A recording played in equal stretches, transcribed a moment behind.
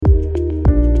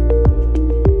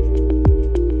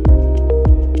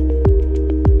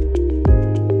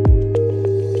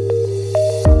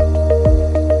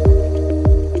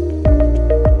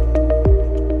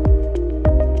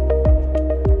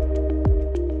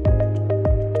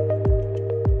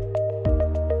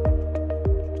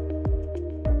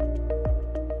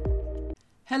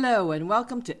Hello and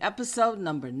welcome to episode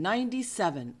number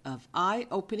 97 of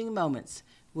Eye-Opening Moments,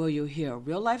 where you'll hear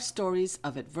real-life stories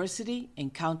of adversity,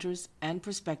 encounters, and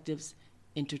perspectives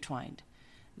intertwined.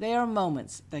 They are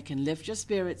moments that can lift your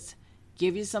spirits,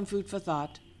 give you some food for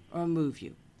thought, or move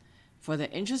you. For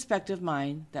the introspective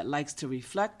mind that likes to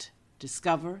reflect,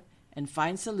 discover, and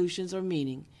find solutions or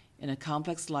meaning in a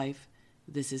complex life,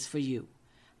 this is for you.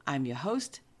 I'm your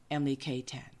host, Emily K.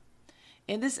 Tan.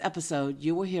 In this episode,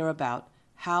 you will hear about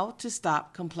how to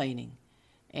stop complaining,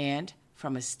 and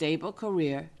from a stable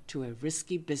career to a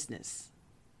risky business.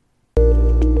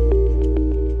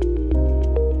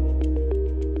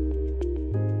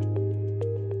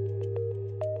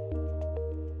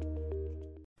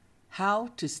 How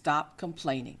to stop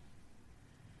complaining.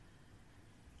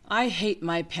 I hate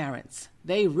my parents.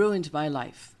 They ruined my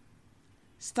life.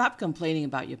 Stop complaining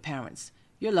about your parents.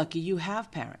 You're lucky you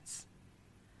have parents.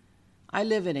 I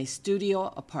live in a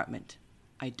studio apartment.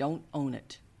 I don't own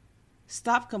it.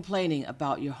 Stop complaining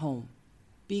about your home.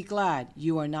 Be glad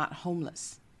you are not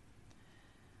homeless.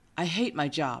 I hate my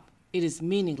job. It is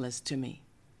meaningless to me.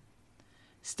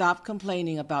 Stop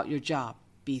complaining about your job.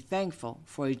 Be thankful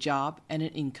for a job and an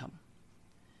income.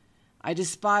 I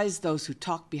despise those who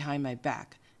talk behind my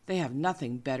back. They have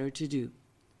nothing better to do.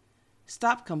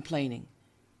 Stop complaining.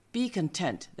 Be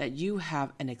content that you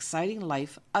have an exciting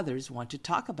life others want to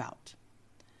talk about.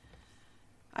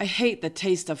 I hate the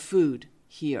taste of food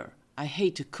here. I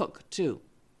hate to cook, too.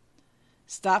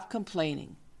 Stop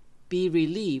complaining. Be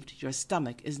relieved your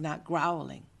stomach is not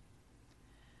growling.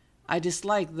 I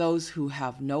dislike those who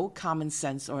have no common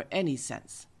sense or any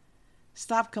sense.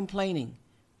 Stop complaining.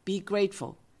 Be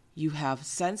grateful you have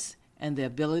sense and the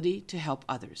ability to help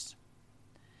others.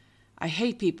 I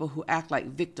hate people who act like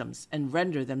victims and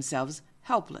render themselves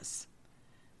helpless.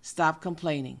 Stop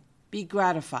complaining. Be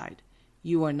gratified.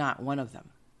 You are not one of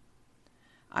them.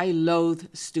 I loathe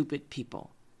stupid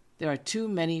people. There are too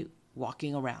many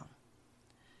walking around.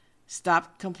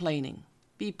 Stop complaining.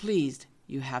 Be pleased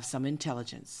you have some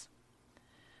intelligence.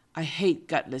 I hate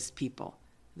gutless people.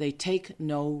 They take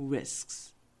no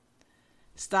risks.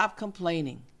 Stop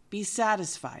complaining. Be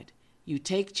satisfied. You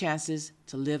take chances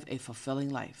to live a fulfilling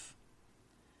life.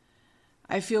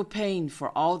 I feel pain for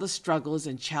all the struggles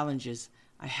and challenges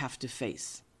I have to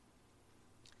face.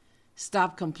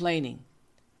 Stop complaining.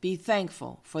 Be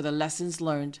thankful for the lessons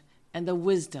learned and the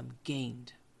wisdom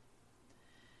gained.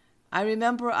 I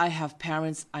remember I have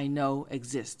parents I know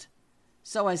exist,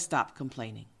 so I stop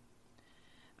complaining.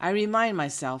 I remind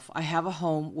myself I have a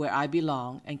home where I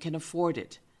belong and can afford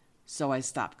it, so I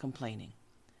stop complaining.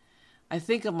 I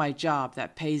think of my job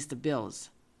that pays the bills,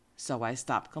 so I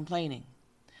stop complaining.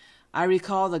 I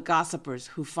recall the gossipers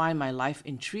who find my life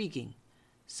intriguing,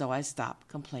 so I stop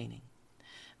complaining.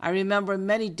 I remember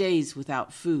many days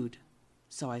without food,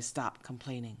 so I stop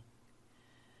complaining.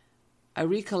 I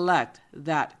recollect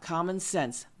that common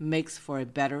sense makes for a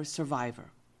better survivor,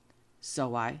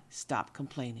 so I stop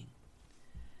complaining.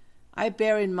 I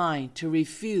bear in mind to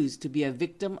refuse to be a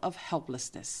victim of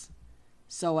helplessness,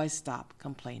 so I stop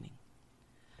complaining.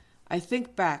 I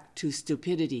think back to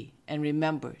stupidity and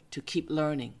remember to keep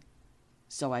learning,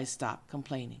 so I stop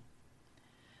complaining.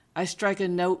 I strike a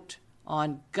note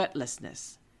on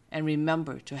gutlessness and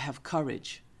remember to have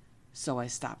courage, so I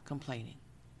stop complaining.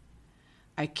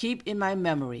 I keep in my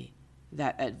memory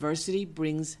that adversity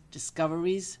brings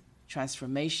discoveries,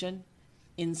 transformation,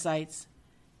 insights,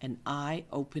 and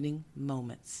eye-opening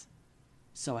moments,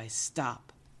 so I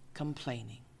stop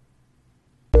complaining.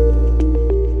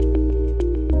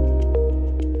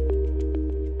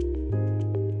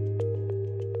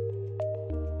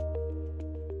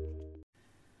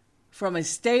 From a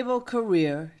stable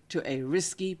career to a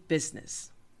risky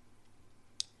business.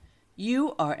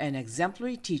 You are an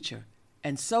exemplary teacher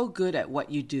and so good at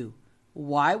what you do.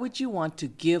 Why would you want to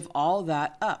give all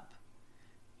that up?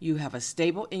 You have a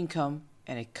stable income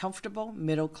and a comfortable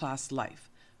middle-class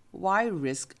life. Why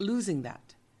risk losing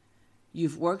that?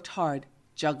 You've worked hard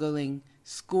juggling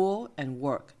school and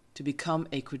work to become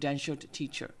a credentialed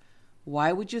teacher.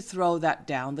 Why would you throw that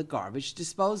down the garbage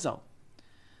disposal?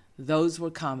 Those were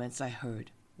comments I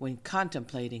heard when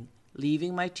contemplating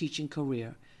leaving my teaching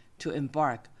career to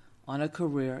embark on a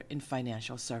career in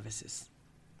financial services.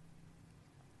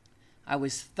 I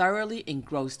was thoroughly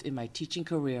engrossed in my teaching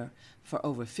career for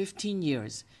over 15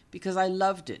 years because I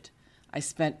loved it. I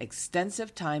spent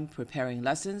extensive time preparing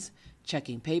lessons,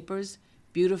 checking papers,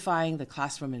 beautifying the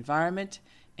classroom environment,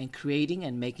 and creating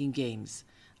and making games.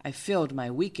 I filled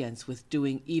my weekends with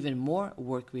doing even more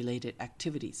work-related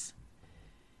activities.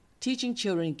 Teaching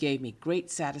children gave me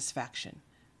great satisfaction.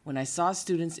 When I saw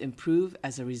students improve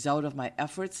as a result of my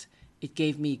efforts, It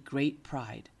gave me great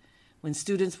pride. When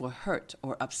students were hurt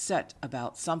or upset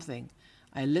about something,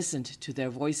 I listened to their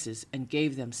voices and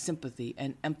gave them sympathy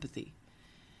and empathy.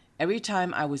 Every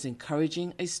time I was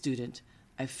encouraging a student,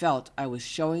 I felt I was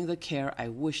showing the care I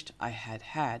wished I had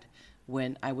had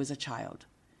when I was a child.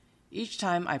 Each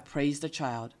time I praised a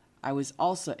child, I was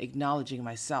also acknowledging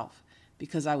myself,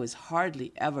 because I was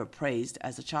hardly ever praised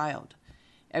as a child.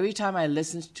 Every time I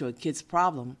listened to a kid's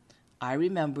problem, I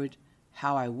remembered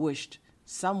how I wished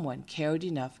someone cared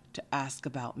enough to ask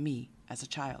about me as a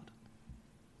child.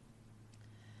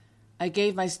 I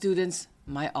gave my students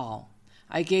my all.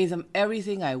 I gave them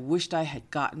everything I wished I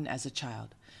had gotten as a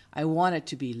child. I wanted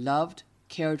to be loved,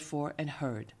 cared for, and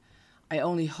heard. I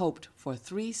only hoped for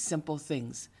 3 simple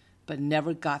things, but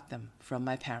never got them from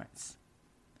my parents.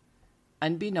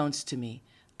 Unbeknownst to me,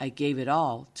 I gave it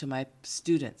all to my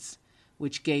students,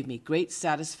 which gave me great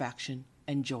satisfaction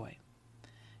and joy.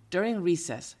 During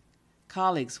recess,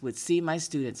 colleagues would see my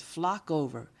students flock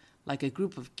over like a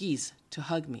group of geese to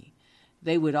hug me.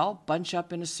 They would all bunch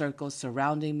up in a circle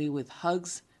surrounding me with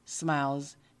hugs,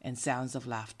 smiles, and sounds of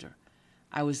laughter.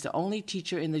 I was the only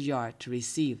teacher in the yard to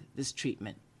receive this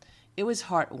treatment. It was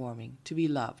heartwarming to be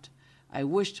loved. I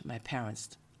wished my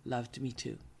parents loved me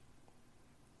too.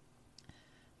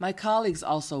 My colleagues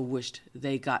also wished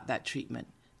they got that treatment.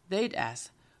 They'd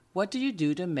ask, "What do you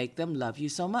do to make them love you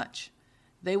so much?"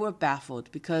 They were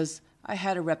baffled because I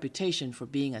had a reputation for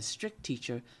being a strict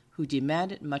teacher who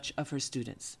demanded much of her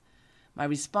students. My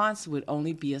response would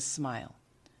only be a smile.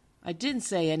 I didn't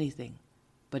say anything,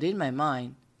 but in my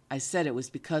mind, I said it was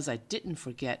because I didn't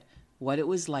forget what it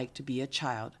was like to be a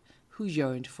child who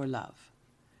yearned for love,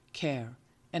 care,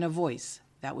 and a voice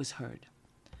that was heard.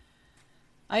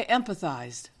 I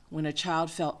empathized when a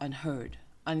child felt unheard,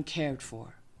 uncared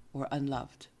for, or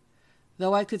unloved.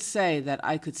 Though I could say that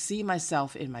I could see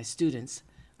myself in my students,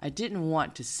 I didn't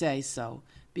want to say so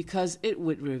because it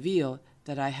would reveal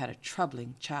that I had a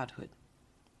troubling childhood.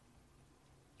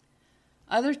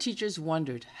 Other teachers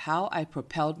wondered how I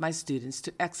propelled my students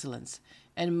to excellence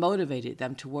and motivated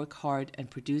them to work hard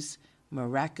and produce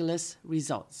miraculous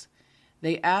results.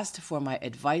 They asked for my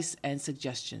advice and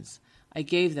suggestions. I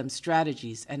gave them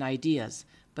strategies and ideas,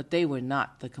 but they were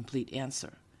not the complete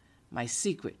answer. My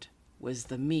secret was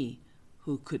the me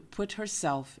who could put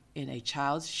herself in a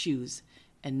child's shoes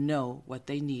and know what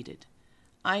they needed.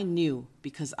 I knew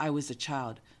because I was a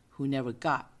child who never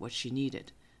got what she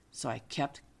needed, so I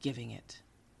kept giving it.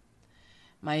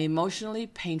 My emotionally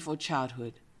painful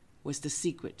childhood was the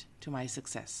secret to my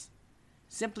success.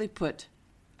 Simply put,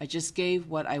 I just gave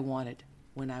what I wanted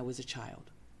when I was a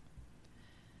child.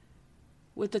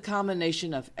 With the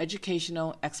combination of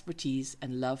educational expertise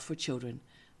and love for children,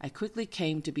 I quickly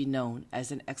came to be known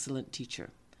as an excellent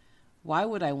teacher. Why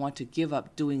would I want to give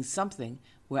up doing something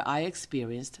where I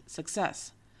experienced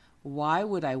success? Why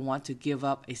would I want to give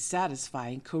up a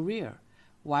satisfying career?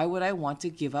 Why would I want to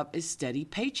give up a steady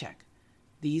paycheck?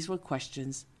 These were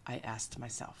questions I asked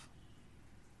myself.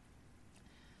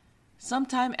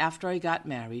 Sometime after I got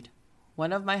married,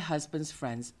 one of my husband's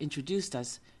friends introduced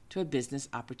us to a business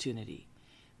opportunity.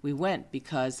 We went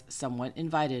because someone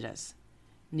invited us.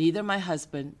 Neither my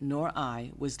husband nor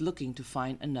I was looking to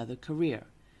find another career.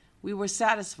 We were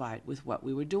satisfied with what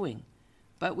we were doing,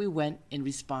 but we went in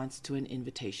response to an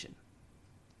invitation.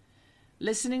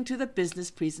 Listening to the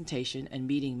business presentation and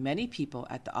meeting many people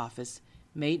at the office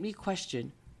made me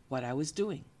question what I was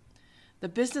doing. The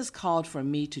business called for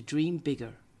me to dream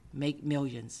bigger, make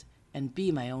millions, and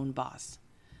be my own boss.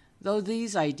 Though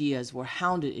these ideas were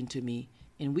hounded into me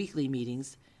in weekly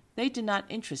meetings, they did not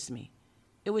interest me.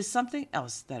 It was something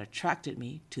else that attracted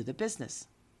me to the business.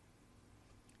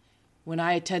 When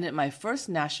I attended my first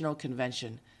national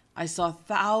convention, I saw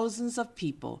thousands of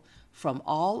people from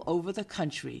all over the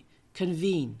country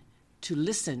convene to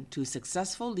listen to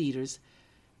successful leaders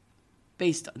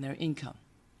based on their income.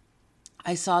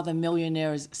 I saw the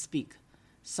millionaires speak.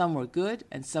 Some were good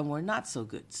and some were not so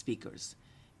good speakers.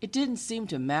 It didn't seem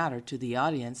to matter to the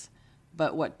audience,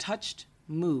 but what touched,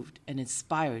 moved, and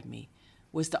inspired me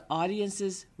was the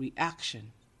audience's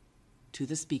reaction to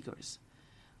the speakers.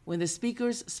 When the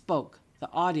speakers spoke, the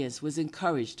audience was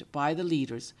encouraged by the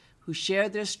leaders who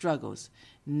shared their struggles,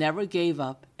 never gave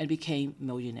up, and became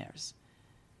millionaires.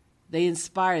 They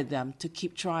inspired them to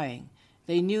keep trying.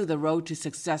 They knew the road to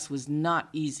success was not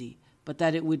easy, but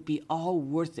that it would be all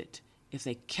worth it if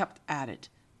they kept at it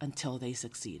until they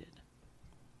succeeded.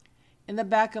 In the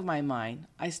back of my mind,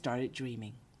 I started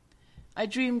dreaming. I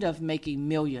dreamed of making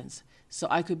millions so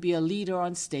I could be a leader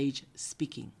on stage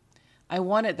speaking. I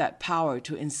wanted that power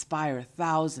to inspire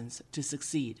thousands to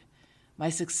succeed. My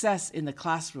success in the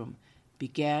classroom,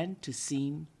 began to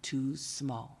seem too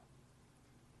small.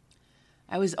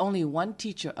 I was only one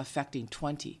teacher affecting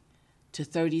 20 to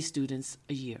 30 students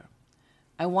a year.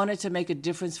 I wanted to make a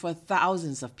difference for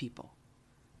thousands of people.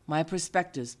 My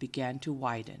perspectives began to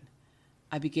widen.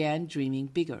 I began dreaming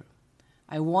bigger.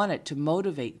 I wanted to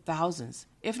motivate thousands,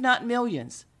 if not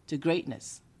millions, to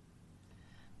greatness.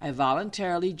 I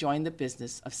voluntarily joined the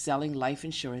business of selling life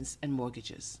insurance and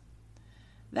mortgages.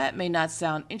 That may not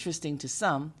sound interesting to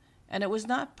some, and it was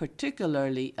not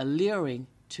particularly alluring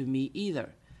to me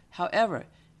either. However,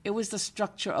 it was the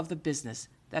structure of the business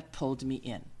that pulled me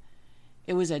in.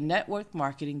 It was a network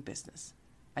marketing business.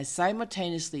 I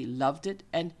simultaneously loved it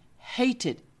and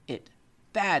hated it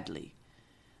badly.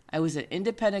 I was an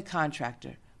independent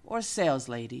contractor or sales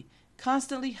lady,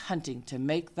 constantly hunting to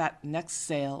make that next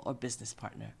sale or business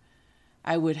partner.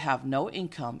 I would have no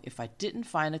income if I didn't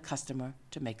find a customer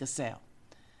to make a sale.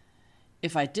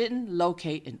 If I didn't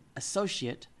locate an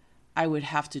associate, I would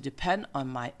have to depend on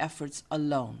my efforts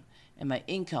alone, and my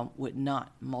income would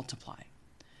not multiply.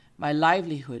 My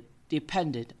livelihood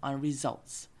depended on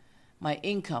results. My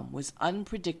income was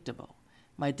unpredictable.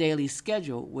 My daily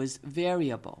schedule was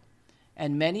variable,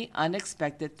 and many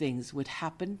unexpected things would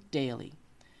happen daily.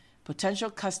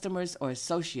 Potential customers or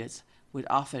associates would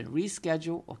often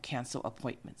reschedule or cancel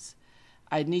appointments.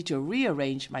 I'd need to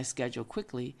rearrange my schedule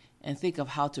quickly and think of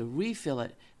how to refill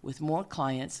it with more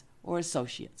clients or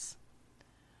associates.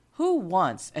 Who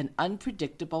wants an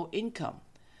unpredictable income?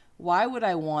 Why would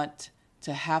I want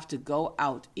to have to go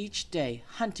out each day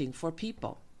hunting for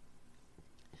people,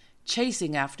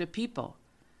 chasing after people?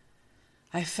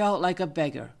 I felt like a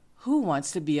beggar. Who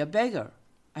wants to be a beggar?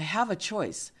 I have a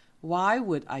choice. Why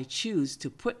would I choose to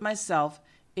put myself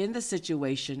in the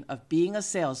situation of being a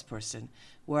salesperson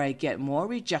where I get more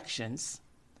rejections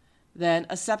than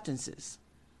acceptances?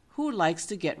 Who likes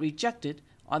to get rejected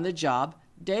on the job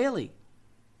daily?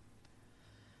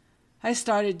 I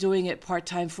started doing it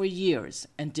part-time for years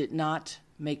and did not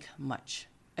make much.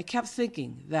 I kept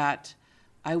thinking that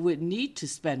I would need to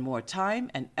spend more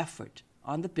time and effort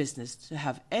on the business to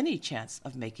have any chance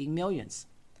of making millions.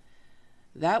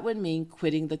 That would mean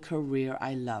quitting the career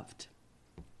I loved.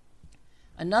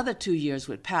 Another 2 years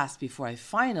would pass before I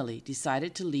finally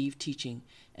decided to leave teaching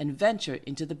and venture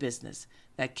into the business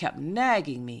that kept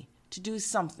nagging me to do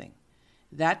something.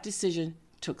 That decision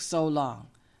took so long,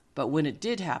 but when it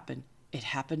did happen, it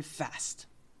happened fast.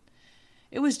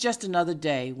 It was just another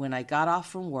day when I got off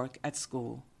from work at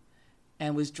school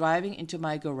and was driving into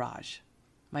my garage.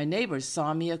 My neighbors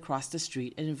saw me across the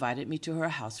street and invited me to her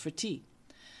house for tea.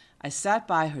 I sat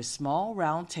by her small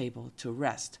round table to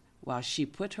rest while she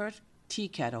put her tea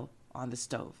kettle on the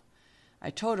stove. I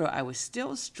told her I was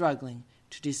still struggling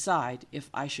to decide if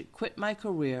I should quit my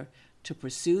career to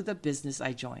pursue the business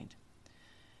I joined.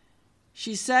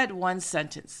 She said one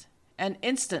sentence, and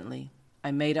instantly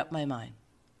I made up my mind.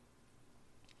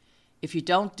 "If you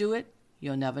don't do it,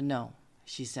 you'll never know,"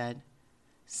 she said.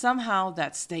 Somehow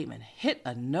that statement hit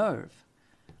a nerve.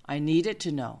 I needed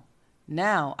to know.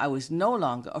 Now I was no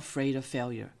longer afraid of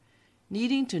failure.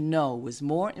 Needing to know was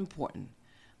more important.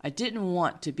 I didn't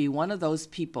want to be one of those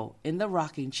people in the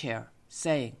rocking chair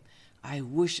saying, "I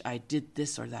wish I did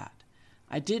this or that."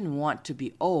 I didn't want to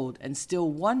be old and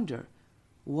still wonder,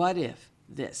 what if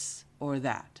this or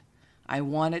that? I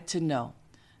wanted to know.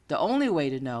 The only way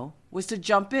to know was to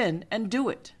jump in and do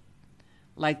it.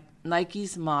 Like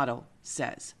Nike's motto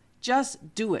says,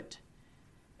 just do it.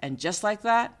 And just like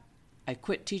that, I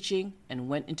quit teaching and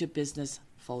went into business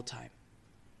full-time.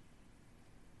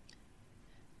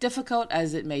 Difficult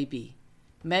as it may be,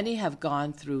 many have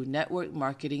gone through network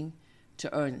marketing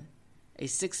to earn a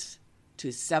 6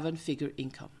 to 7 figure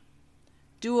income.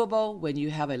 Doable when you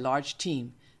have a large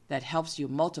team that helps you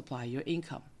multiply your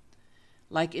income.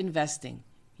 Like investing,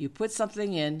 you put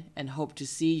something in and hope to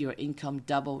see your income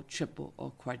double, triple,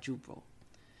 or quadruple.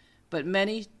 But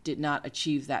many did not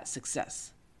achieve that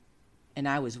success, and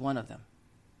I was one of them.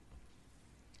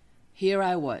 Here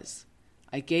I was.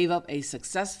 I gave up a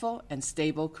successful and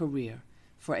stable career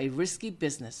for a risky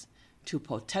business to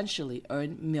potentially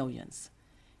earn millions.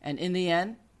 And in the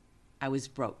end, I was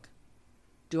broke.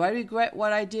 Do I regret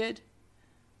what I did?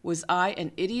 Was I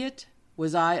an idiot?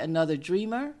 Was I another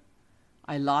dreamer?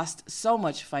 I lost so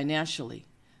much financially.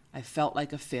 I felt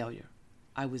like a failure.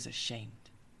 I was ashamed.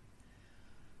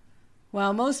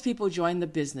 While most people join the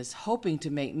business hoping to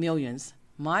make millions,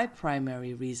 my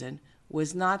primary reason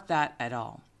was not that at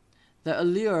all. The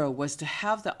allure was to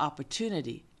have the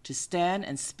opportunity to stand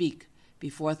and speak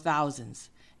before thousands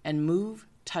and move,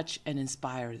 touch, and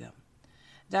inspire them.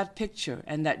 That picture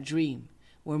and that dream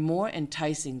were more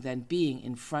enticing than being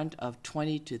in front of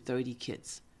 20 to 30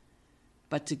 kids.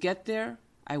 But to get there,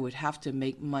 I would have to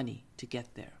make money to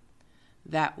get there.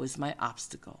 That was my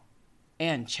obstacle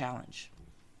and challenge.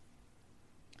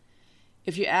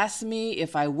 If you ask me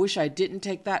if I wish I didn't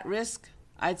take that risk,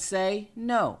 I'd say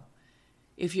no.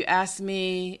 If you ask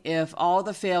me if all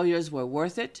the failures were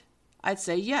worth it, I'd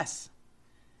say yes.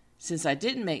 Since I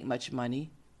didn't make much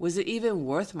money, was it even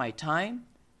worth my time?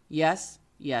 Yes,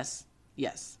 yes,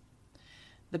 yes.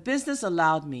 The business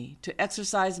allowed me to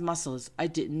exercise muscles I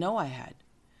didn't know I had.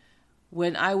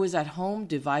 When I was at home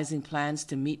devising plans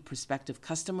to meet prospective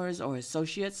customers or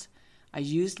associates, I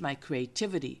used my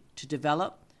creativity to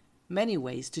develop many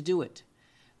ways to do it.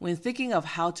 When thinking of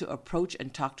how to approach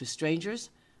and talk to strangers,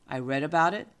 I read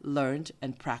about it, learned,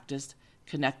 and practiced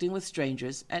connecting with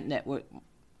strangers at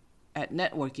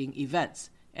networking events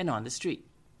and on the street.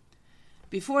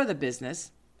 Before the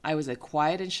business, I was a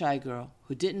quiet and shy girl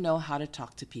who didn't know how to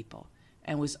talk to people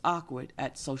and was awkward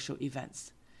at social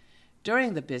events.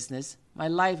 During the business, my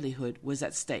livelihood was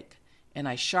at stake, and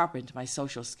I sharpened my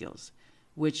social skills,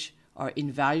 which are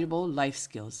invaluable life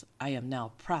skills I am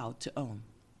now proud to own.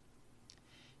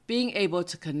 Being able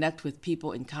to connect with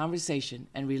people in conversation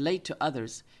and relate to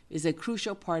others is a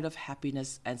crucial part of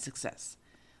happiness and success.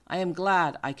 I am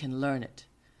glad I can learn it.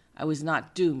 I was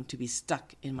not doomed to be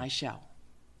stuck in my shell.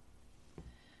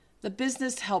 The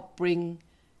business helped bring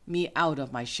me out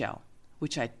of my shell,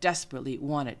 which I desperately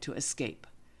wanted to escape.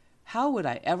 How would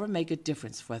I ever make a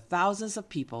difference for thousands of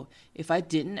people if I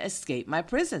didn't escape my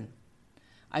prison?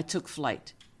 I took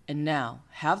flight and now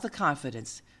have the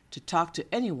confidence to talk to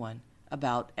anyone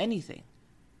about anything.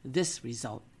 This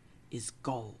result is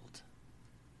gold.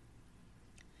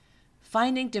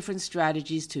 Finding different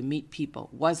strategies to meet people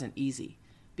wasn't easy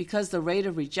because the rate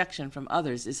of rejection from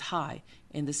others is high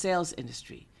in the sales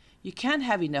industry. You can't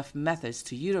have enough methods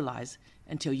to utilize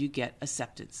until you get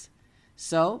acceptance.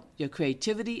 So your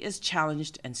creativity is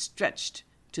challenged and stretched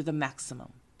to the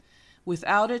maximum.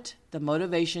 Without it, the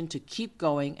motivation to keep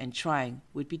going and trying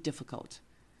would be difficult.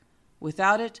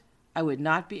 Without it, I would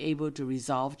not be able to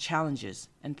resolve challenges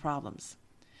and problems.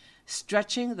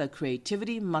 Stretching the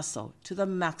creativity muscle to the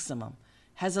maximum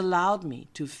has allowed me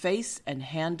to face and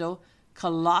handle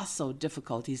colossal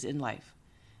difficulties in life.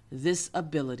 This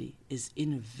ability is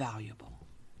invaluable.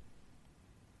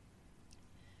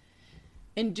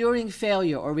 Enduring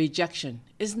failure or rejection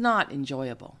is not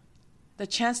enjoyable. The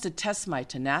chance to test my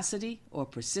tenacity or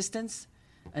persistence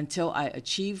until I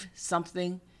achieve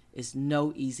something is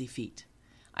no easy feat.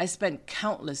 I spent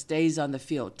countless days on the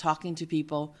field talking to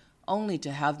people only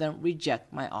to have them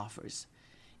reject my offers.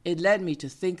 It led me to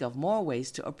think of more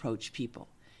ways to approach people.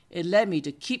 It led me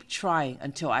to keep trying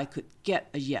until I could get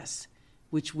a yes,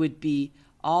 which would be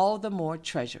all the more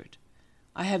treasured.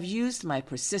 I have used my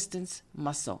persistence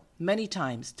muscle many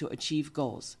times to achieve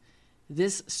goals.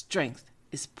 This strength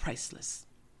is priceless.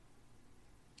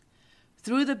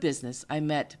 Through the business, I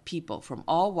met people from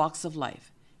all walks of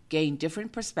life, gained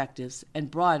different perspectives,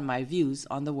 and broadened my views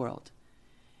on the world.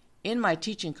 In my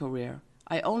teaching career,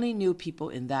 I only knew people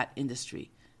in that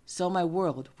industry, so my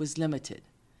world was limited.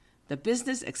 The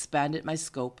business expanded my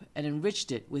scope and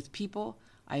enriched it with people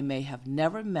I may have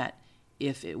never met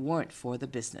if it weren't for the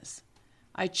business.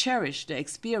 I cherish the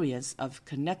experience of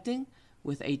connecting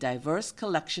with a diverse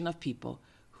collection of people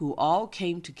who all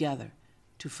came together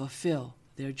to fulfill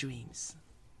their dreams.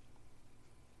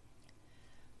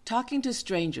 Talking to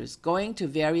strangers, going to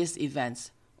various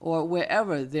events, or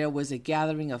wherever there was a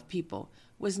gathering of people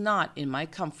was not in my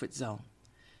comfort zone.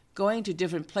 Going to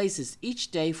different places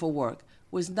each day for work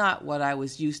was not what I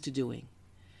was used to doing.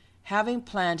 Having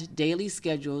planned daily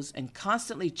schedules and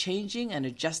constantly changing and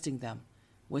adjusting them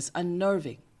was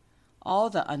unnerving. All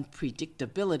the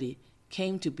unpredictability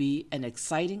came to be an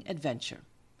exciting adventure.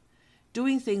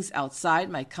 Doing things outside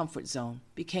my comfort zone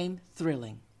became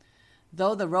thrilling.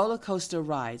 Though the roller coaster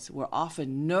rides were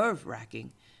often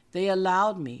nerve-wracking, they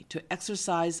allowed me to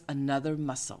exercise another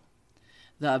muscle,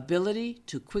 the ability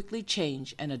to quickly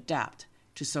change and adapt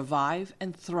to survive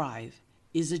and thrive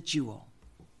is a jewel.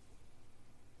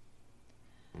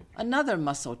 Another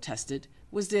muscle tested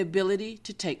was the ability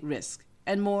to take risk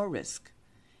and more risk.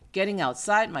 Getting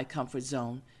outside my comfort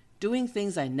zone, doing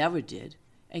things I never did,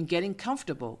 and getting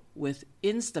comfortable with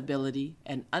instability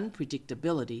and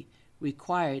unpredictability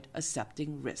required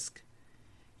accepting risk.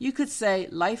 You could say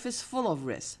life is full of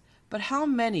risks, but how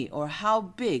many or how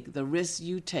big the risks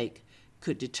you take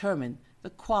could determine the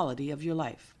quality of your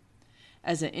life.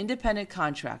 As an independent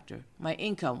contractor, my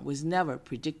income was never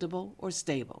predictable or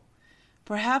stable.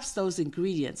 Perhaps those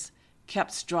ingredients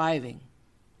kept striving,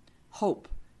 hope,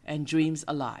 and dreams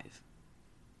alive.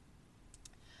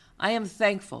 I am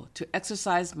thankful to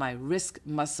exercise my risk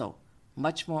muscle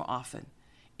much more often.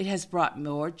 It has brought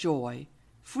more joy,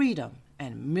 freedom,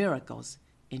 and miracles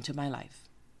into my life.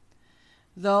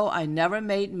 Though I never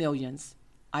made millions,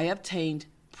 I obtained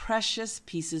precious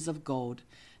pieces of gold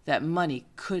that money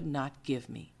could not give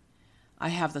me. I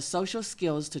have the social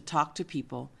skills to talk to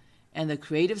people and the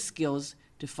creative skills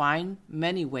to find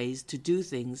many ways to do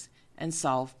things and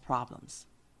solve problems.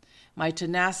 My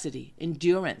tenacity,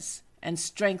 endurance, and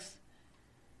strength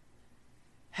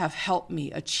have helped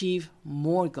me achieve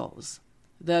more goals.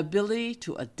 The ability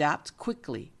to adapt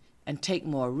quickly and take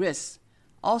more risks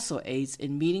also aids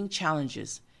in meeting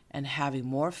challenges and having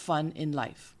more fun in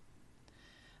life.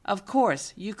 Of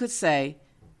course, you could say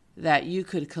that you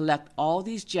could collect all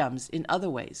these gems in other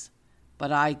ways,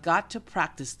 but I got to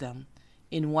practice them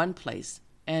in one place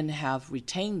and have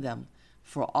retained them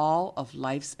for all of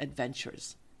life's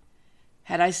adventures.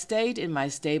 Had I stayed in my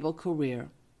stable career,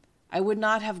 I would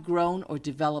not have grown or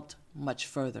developed much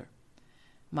further.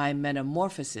 My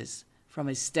metamorphosis from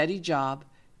a steady job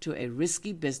to a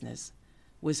risky business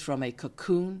was from a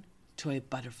cocoon to a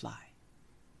butterfly.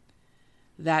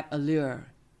 That allure,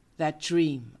 that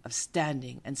dream of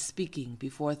standing and speaking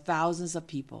before thousands of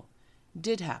people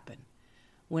did happen.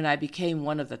 When I became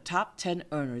one of the top 10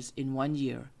 earners in 1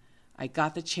 year, I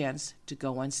got the chance to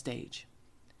go on stage.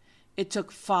 It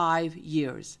took 5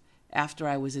 years after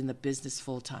I was in the business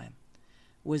full-time.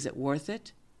 Was it worth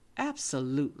it?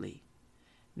 Absolutely.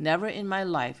 Never in my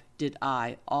life did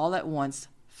I all at once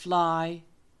fly,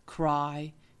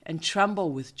 cry, and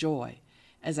tremble with joy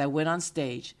as I went on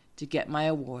stage to get my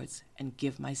awards and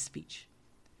give my speech.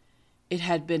 It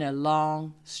had been a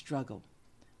long struggle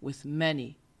with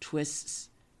many twists,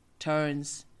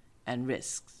 turns, and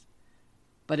risks,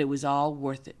 but it was all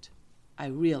worth it. I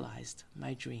realized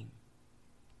my dream.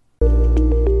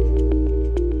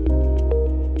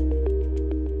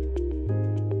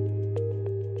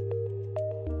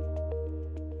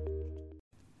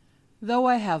 Though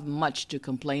I have much to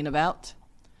complain about,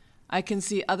 I can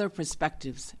see other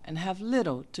perspectives and have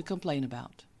little to complain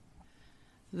about.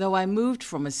 Though I moved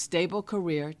from a stable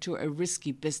career to a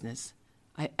risky business,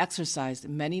 I exercised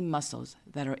many muscles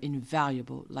that are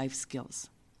invaluable life skills.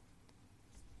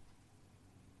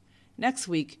 Next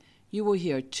week, you will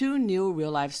hear 2 new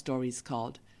real-life stories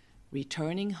called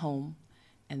Returning Home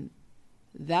and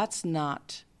That's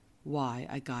Not Why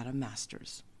I Got a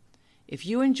Master's. If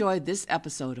you enjoyed this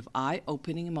episode of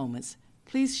Eye-Opening Moments,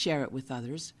 please share it with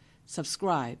others,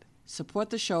 subscribe,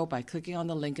 support the show by clicking on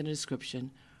the link in the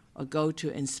description, or go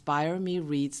to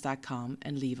inspiremereads.com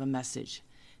and leave a message.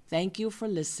 Thank you for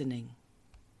listening.